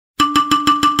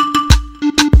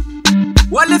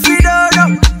Well, if you don't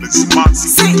know, see, I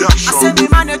say me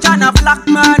manager na black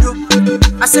man, oh.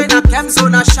 I say na Kemzo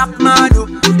na sharp man, oh.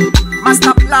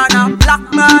 Master planner black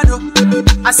man, oh.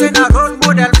 I say na role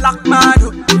model black man,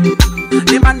 oh.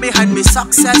 The man behind me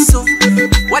success, oh.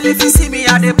 Well, if you see me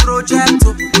at the project,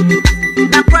 oh.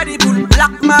 Na credible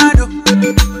black man, oh.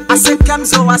 I say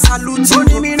Kemzo, I salute you.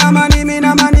 Oni na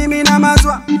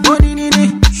mazwa. Oni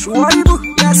Shuaibu,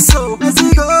 yes so. Let's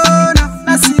go now,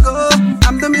 let's go.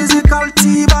 I'm the musical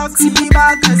T-Bag, let's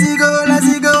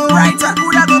go. Right,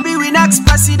 who da go be we next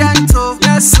president, oh.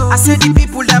 Yes so. I say the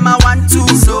people them I want to.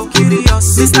 So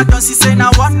curious. Mr. Johnson say na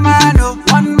one man, oh.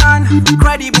 One man,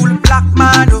 credible black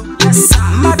man, oh. Yes sir.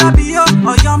 Mother be yo,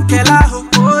 or young Kela, oh.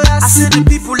 Oh yes. I say the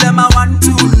people them I want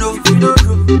to know. If you don't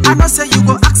know, I know say you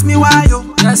go ask me why, oh.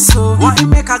 Yes so. Why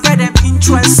make I get them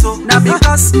interest, so. Now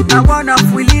because now one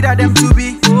of we leader them to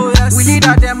be. Oh yes. We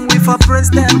leader them we for praise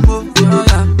them, oh.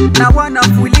 Yeah. Now one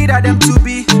of we leader them to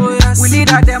be. Oh yes. We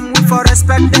leader them we for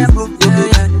respect them, oh.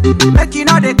 Yeah. Make you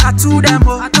know they tattoo them,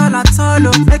 oh. At all,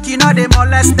 oh. Make you know they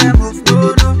molest them, oh.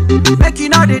 No, no. Make you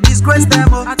know they disgrace them,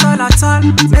 oh. At all.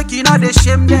 Make you know they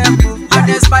shame them, oh. And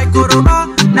there's by Koroma,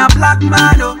 na black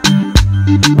man, oh.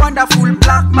 Wonderful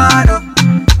black man, oh.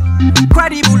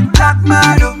 Credible black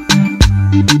man, oh.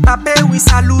 Pape, we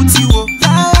salute you, oh.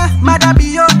 Yeah. Mother be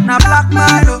yo, na black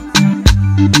man, oh.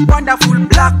 Wonderful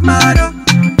black man, oh.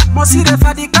 Mosi de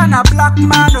Fadika, na black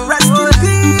man, oh. Rest in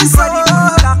peace,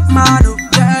 credible black man, oh.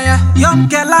 Yeah. Young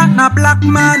Kela, na black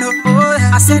man, oh.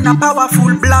 I say na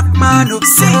powerful black man, oh.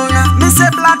 See, me say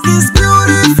black is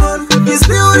beautiful,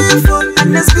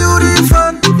 and it's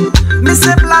beautiful. Me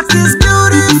say black is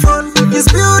beautiful,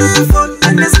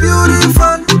 and it's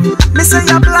beautiful. Me say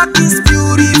your black is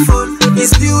beautiful,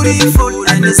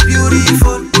 and it's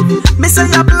beautiful. Me say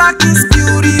your black is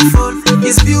beautiful,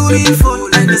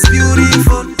 and it's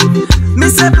beautiful. Me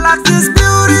say black is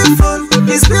beautiful,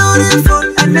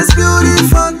 and it's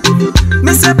beautiful.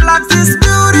 Me say black is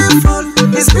beautiful,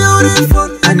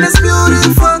 and it's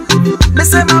beautiful. Me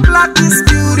say my black is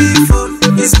beautiful,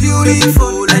 it's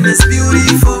beautiful, and it's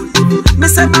beautiful. Me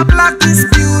say my black is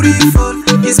beautiful,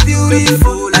 it's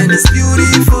beautiful, and it's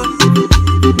beautiful.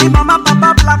 Me mama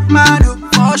papa black man, oh,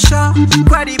 for sure.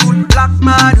 Credible black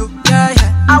man, oh, yeah.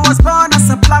 I was born as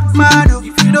a black man, oh,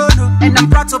 if you don't know. And I'm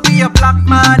proud to be a black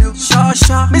man, oh, sure.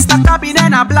 Mr.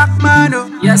 Cabinet a black man, oh,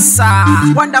 yes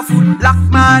sir. Wonderful black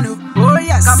man, oh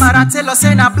yes. Camara Taylor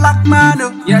say na black man,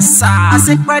 oh, yes sir. I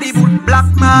say credible black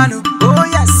man, oh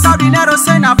yes. Saudinero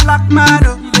say na black man,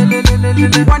 oh.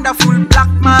 Wonderful black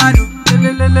man, oh.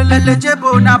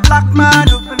 Jebo na black man,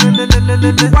 oh.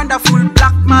 Wonderful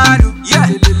black man, oh. Yeah.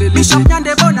 Bishop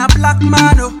Nyandebo na black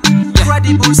man, oh.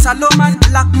 Credible Solomon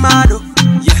black man, oh.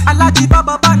 Yeah. Alaji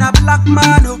Baba na black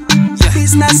man, oh. Yeah.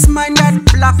 Business minded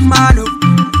black man, oh.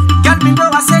 Girl me know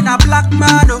I say na black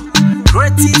man, oh.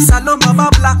 Creative Saloma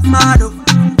black man, oh.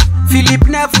 Philip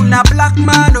Neville na black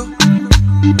man, oh.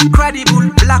 Credible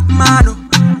black man, oh.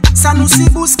 Sanusi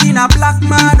Buski na black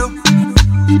man, oh.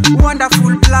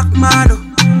 Wonderful black man, oh.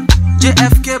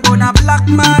 JFK Bona black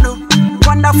man, oh.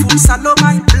 Wonderful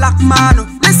Solomon black man, oh.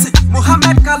 Listen,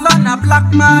 Muhammad Kalon na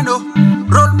black man, oh.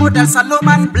 Role model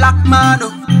Solomon black man,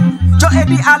 oh. Joe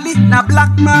Eddie Ali na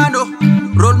black man, oh.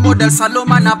 Role model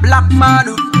Solomon na black man,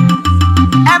 oh.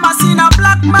 Emerson na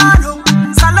black man, oh.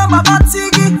 Saloma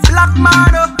Batigi black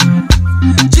man, oh.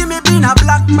 Jimmy B na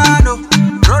black man, oh.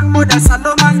 Role model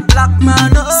Solomon black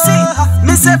man, oh. See,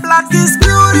 me say black is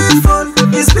beautiful,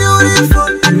 it's beautiful,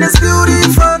 and it's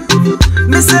beautiful.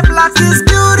 Me say black is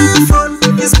beautiful,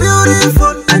 it's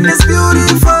beautiful, and it's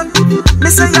beautiful. Me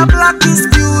say your black is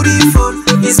beautiful,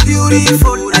 it's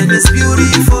beautiful, and it's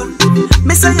beautiful.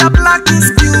 Me say your black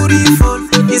is beautiful,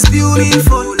 it's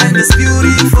beautiful, and it's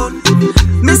beautiful.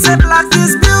 Me say black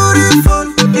is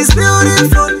beautiful, it's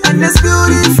beautiful, and it's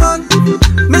beautiful.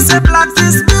 Me say black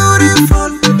is beautiful,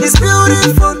 it's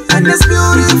beautiful, and it's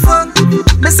beautiful.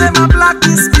 Me say my black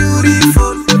is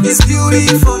beautiful, it's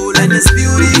beautiful, and it's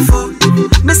beautiful.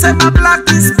 Me say my black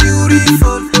is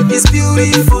beautiful, it's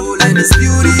beautiful, and it's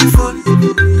beautiful.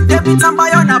 Every time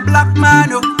I on a black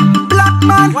man, oh. Black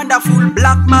man, wonderful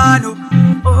black man, oh.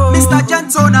 Mr.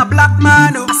 Jensen a black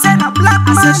man, oh. I said a black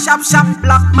man, I say sharp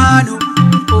black man, oh.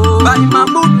 By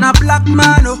Mahmoud na black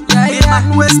man, oh. Yeah.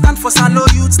 Man we stand for Salo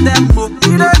youths them, oh.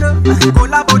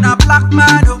 Collabo na black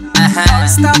man, oh.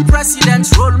 All-star president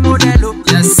role model, oh.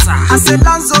 Yes sir. I say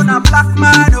Lanzo na black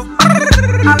man, oh.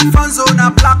 Alfonso na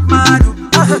black man, oh.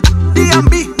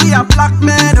 DMB he a black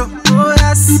man, oh. Oh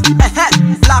yes,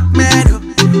 black man, oh.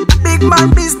 Big man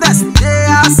business,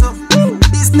 yeah so.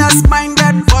 Business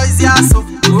minded boys, yeah so.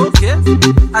 Okay,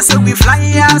 I say we fly,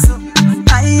 yeah so.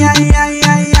 Ay.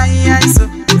 so.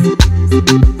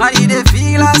 I dey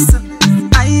feel us.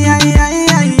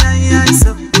 Ay,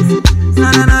 so.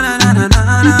 Na na na na na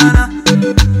na na na.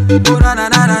 Oh na na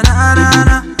na na na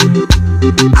na.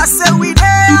 I say we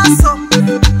there so.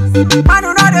 Man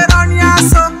who know they run ya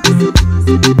so.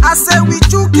 I say we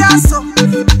chook ya so.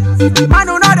 Man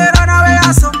who know they run away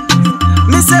ya so.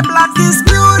 Me say black is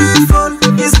beautiful,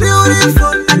 and it's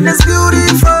beautiful.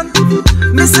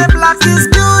 Me say black is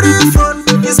beautiful,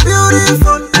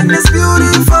 and it's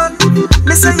beautiful.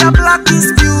 Me say your black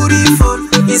is beautiful,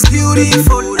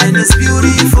 and it's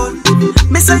beautiful.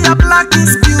 Me say your black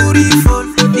is beautiful,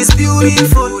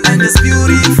 and it's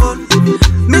beautiful.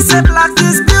 Me say black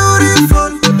is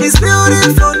beautiful,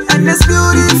 and it's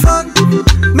beautiful.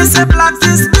 Me say black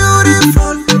is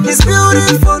beautiful,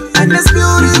 and it's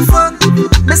beautiful.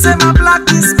 Me say my black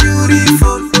is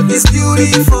beautiful,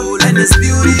 and it's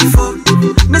beautiful.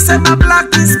 Me say my black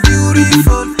is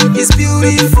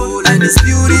beautiful, and it's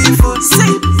beautiful.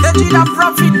 See, they did a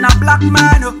profit na black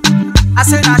man, oh. I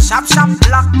say na sharp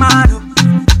black man, oh.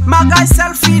 My guy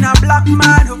selfie na black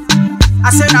man, oh. I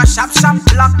say na sharp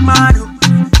black man, oh.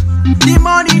 The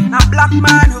money na black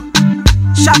man, oh.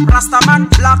 Sharp rasta man,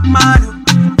 black man, oh.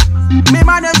 Me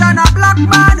manager na black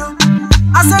man, oh.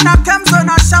 I say na Kemzo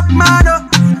na sharp man, oh.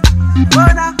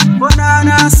 Bona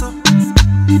so.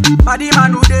 Body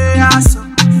man who dey so.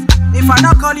 If I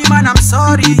not call him man, I'm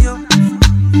sorry, yo.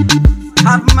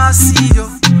 Have mercy, yo.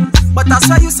 But I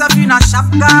swear you self you na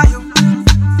sharp guy, yo.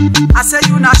 I say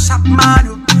you na sharp man,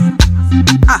 yo.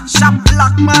 Sharp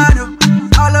black man, yo.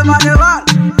 All over the world.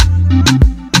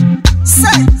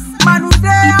 Say, man who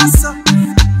dey so.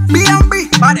 B&B,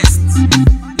 baddest.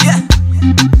 Yeah.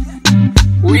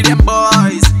 We them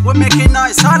boys, we making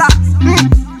noise, holla.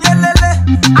 Yeah, lele.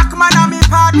 Akman na mi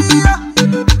party, yo.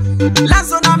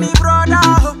 Lanzo na mi brother,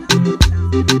 ho.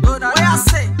 Where I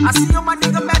say, I see you my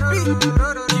nigga mad beat.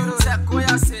 You tech where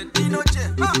I say, Dino J,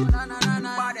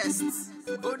 baddest.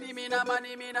 Oni mina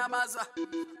mani mina maza.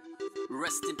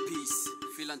 Rest in peace,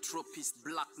 philanthropist,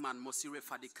 black man, Mosire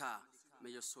Fadika.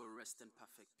 May your soul rest in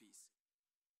perfect peace.